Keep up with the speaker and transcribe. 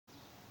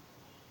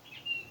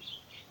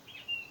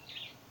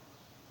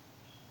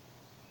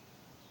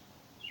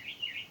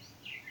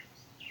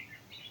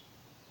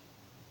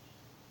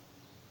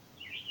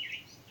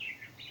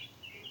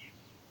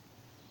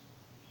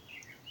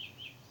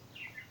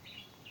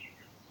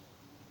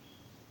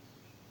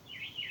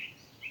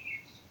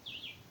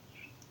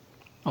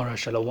Alright,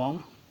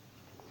 Shalom.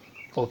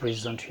 All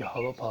praises unto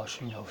Yahweh,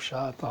 Bahashem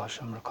Yahushua,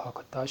 Bahashem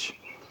Rakakatash.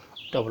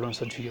 Double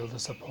honors unto the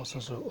elders,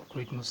 apostles of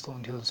great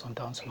millstone, hills on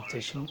down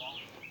salutation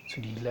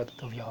to the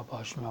elect of Yahweh,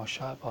 Bahashem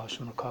Yahushua,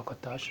 Bahashem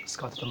Rakakatash,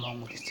 scattered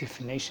among all these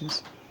different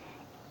nations.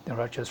 The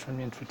righteous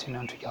remnant return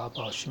unto Yahweh,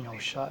 Bahashem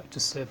Yahushua, to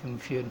serve in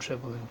fear and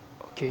trembling,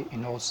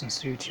 in all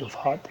sincerity of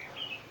heart.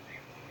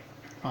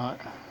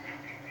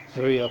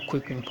 Very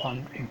quick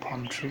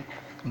impromptu,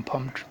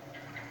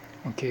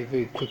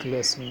 very quick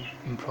lesson,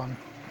 impromptu,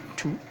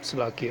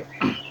 Salakia.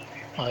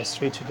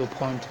 Straight to the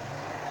point.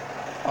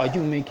 Are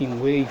you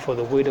making way for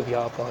the word of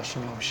Yahweh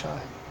Hashem Yahushua?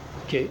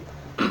 Okay.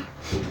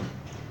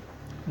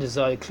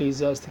 Desire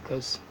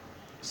Ecclesiasticus,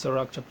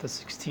 Sirach chapter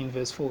 16,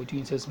 verse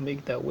 14 says,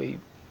 make that way. It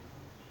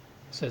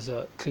says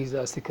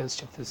Ecclesiasticus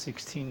chapter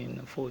 16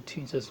 and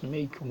 14 says,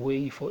 make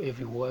way for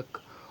every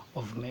work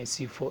of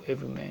mercy, for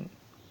every man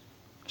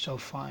shall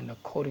find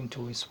according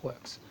to his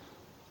works.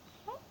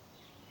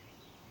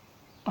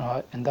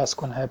 Alright, and that's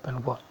gonna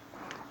happen what?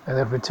 At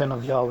the return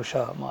of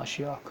Yahushua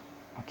Mashiach.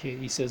 Okay,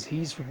 he says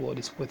his reward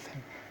is with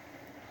him.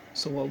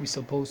 So what we're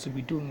supposed to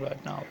be doing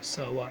right now is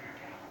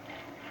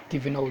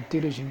giving our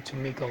diligence to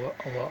make our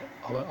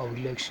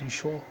election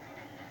sure.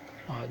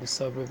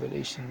 This is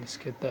Revelation. Let's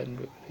get that in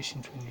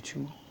Revelation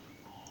 22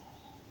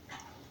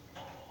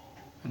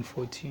 and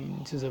 14.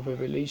 This is a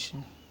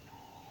revelation.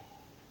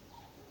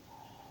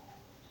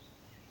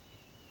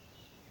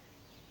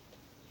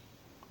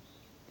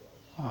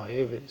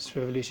 Here it is.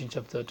 Revelation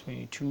chapter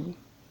 22.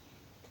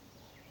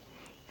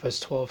 Verse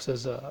 12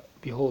 says,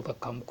 behold, I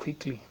come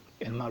quickly,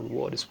 and my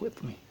reward is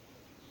with me,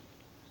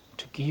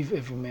 to give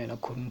every man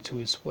according to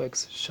his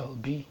works shall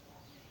be.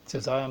 It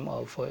says, I am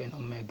Alpha and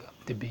Omega,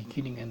 the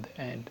beginning and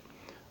the end,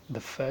 the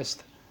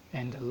first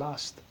and the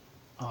last.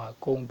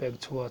 Going back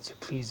towards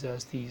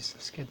Ecclesiastes,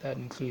 let's get that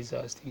in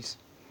Ecclesiastes.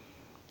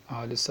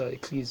 Let's start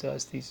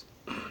Ecclesiastes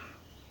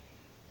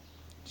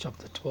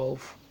chapter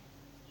 12.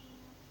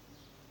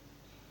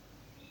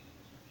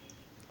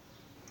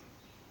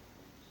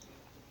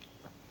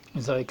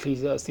 It's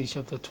Ecclesiastes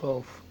chapter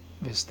 12,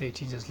 verse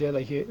 13 says, let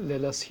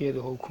us hear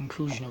the whole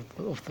conclusion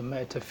of the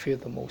matter, fear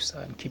the Most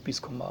High and keep his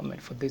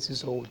commandment, for this is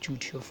the whole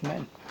duty of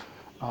man.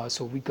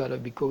 So we gotta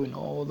be going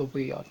all the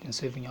way out and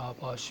serving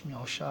Yahweh Hashem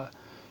Yahushua.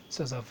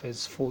 Says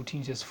verse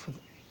 14 says,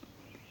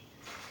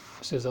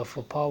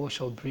 for power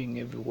shall bring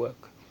every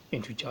work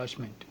into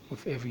judgment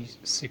with every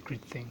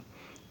secret thing,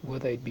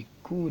 whether it be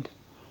good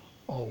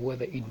or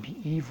whether it be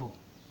evil.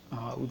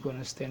 We're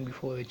gonna stand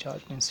before the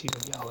judgment seat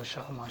of Yahweh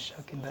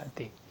Mashiach in that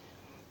day.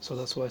 So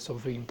that's why it's so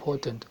very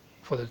important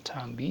for the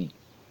time being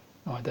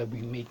that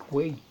we make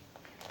way,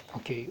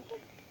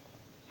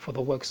 for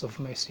the works of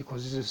mercy,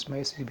 because this is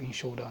mercy being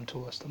shown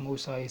unto us. The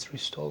Most High is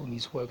restoring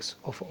his works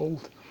of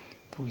old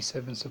through his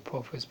servants, the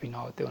prophets, been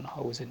out there on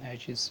highways and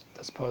edges.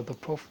 That's part of the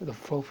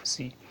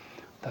prophecy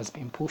that's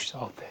been pushed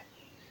out there.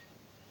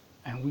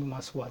 And we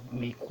must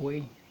make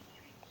way,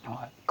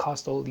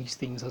 cast all these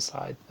things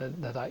aside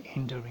that are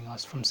hindering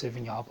us from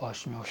serving Yahweh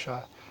Hashem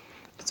Yahushua.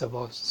 It's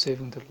about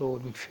serving the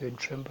Lord with fear and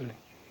trembling.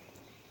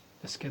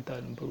 Let's get that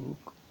in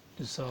Baruch.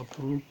 This is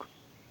Baruch.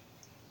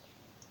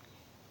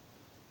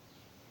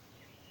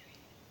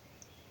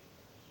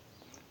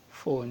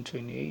 Four and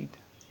 28.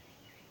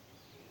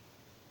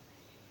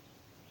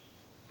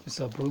 This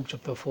is Baruch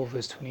chapter 4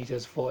 verse 20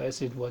 says, for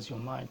as it was your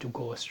mind to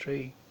go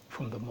astray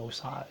from the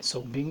Most High,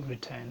 so being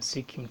returned,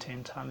 seek him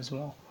 10 times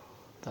more.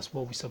 That's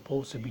what we're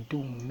supposed to be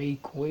doing.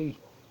 Make way,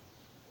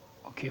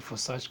 for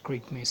such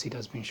great mercy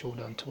that's been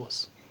shown unto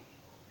us.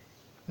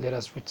 Let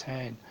us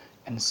return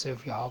and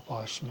serve Yahweh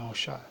Hashem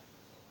Yahushua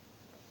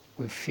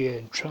with fear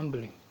and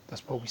trembling.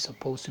 That's what we're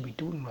supposed to be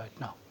doing right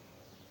now.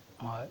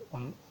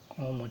 One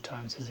more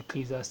time, it says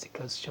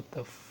Ecclesiasticus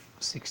chapter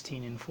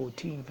 16 and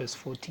 14, verse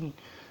 14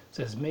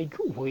 says, make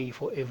way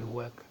for every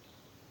work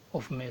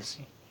of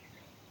mercy.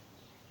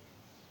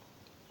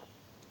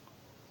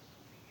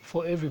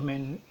 For every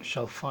man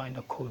shall find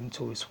according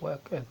to his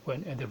work at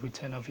the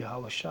return of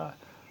Yahushua.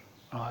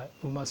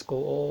 We must go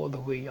all the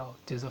way out.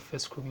 There's a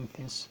 1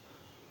 Corinthians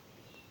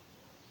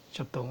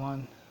chapter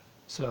 1,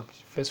 so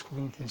 1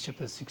 Corinthians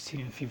chapter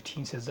 16 and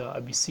 15 says, I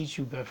beseech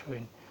you,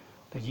 brethren,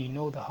 that ye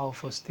know the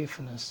half of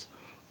Stephanus,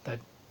 that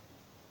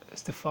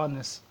is the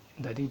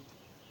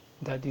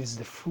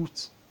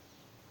fruits,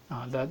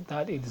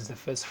 that it is the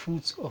first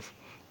fruits of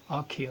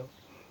Archael,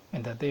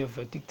 and that they have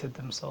addicted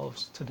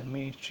themselves to the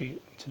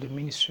ministry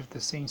of the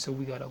saints. So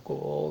we gotta go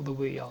all the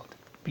way out,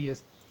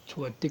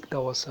 to addict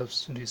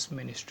ourselves to this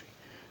ministry.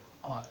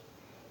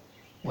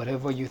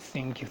 Whatever you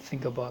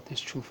think about this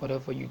truth.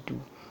 Whatever you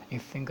do, you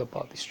think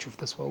about this truth.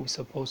 That's what we're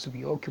supposed to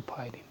be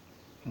occupied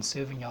in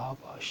serving Yahweh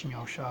Hashem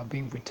Yahushua.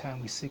 Being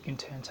returned, we seek in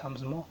 10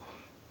 times more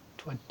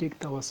to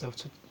addict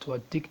ourselves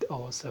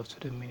to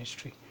the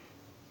ministry.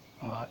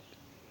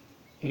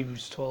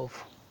 Hebrews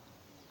 12,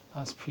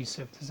 last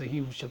precept is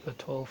Hebrews chapter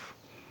 12,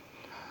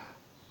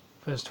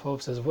 verse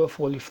 12 says,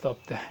 wherefore lift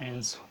up the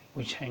hands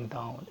which hang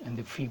down and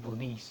the feeble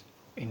knees,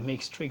 and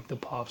make straight the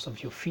paths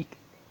of your feet.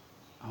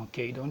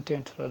 Don't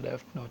turn to the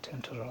left nor turn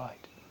to the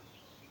right.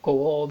 Go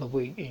all the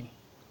way in.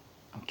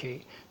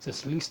 Okay,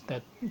 just list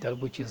that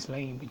which is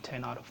lame be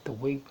turned out of the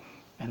way,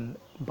 and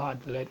but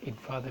let it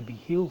rather be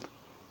healed.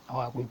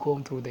 We're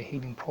going through the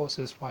healing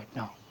process right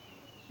now,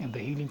 and the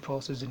healing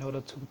process, in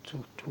order to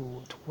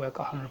work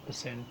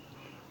 100%,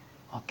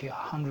 okay,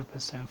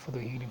 100% for the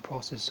healing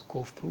process to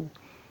go through,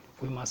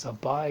 we must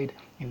abide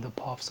in the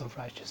paths of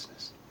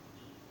righteousness.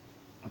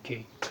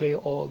 Okay, clear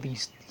all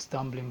these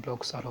stumbling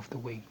blocks out of the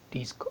way.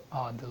 These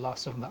are the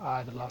lust of the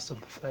eye, the lust of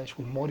the flesh.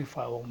 We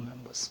modify our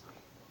members,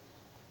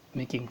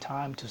 making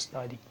time to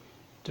study,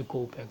 to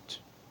go back to,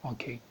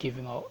 okay,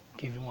 giving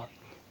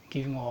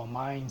our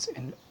minds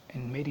and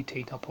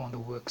meditate upon the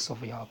works of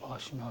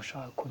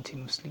Yahawah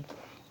continuously,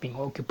 being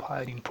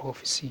occupied in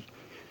prophecy,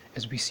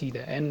 as we see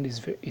the end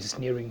is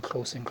nearing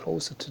closer and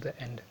closer to the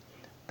end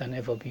than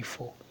ever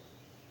before.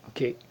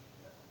 Okay.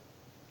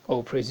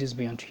 All praises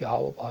be unto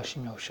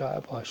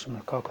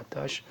Yahawah,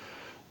 Kakatash,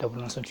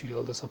 Double unto the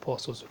elders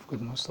apostles of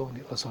good news, and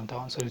the lesson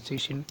down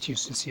salutation to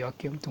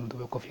Sinsiakim, to the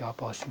work of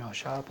Yahawah,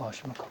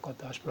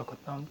 Kakatash,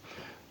 Brakatam,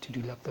 to the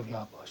elect of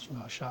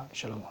Yahawah,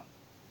 Shalom.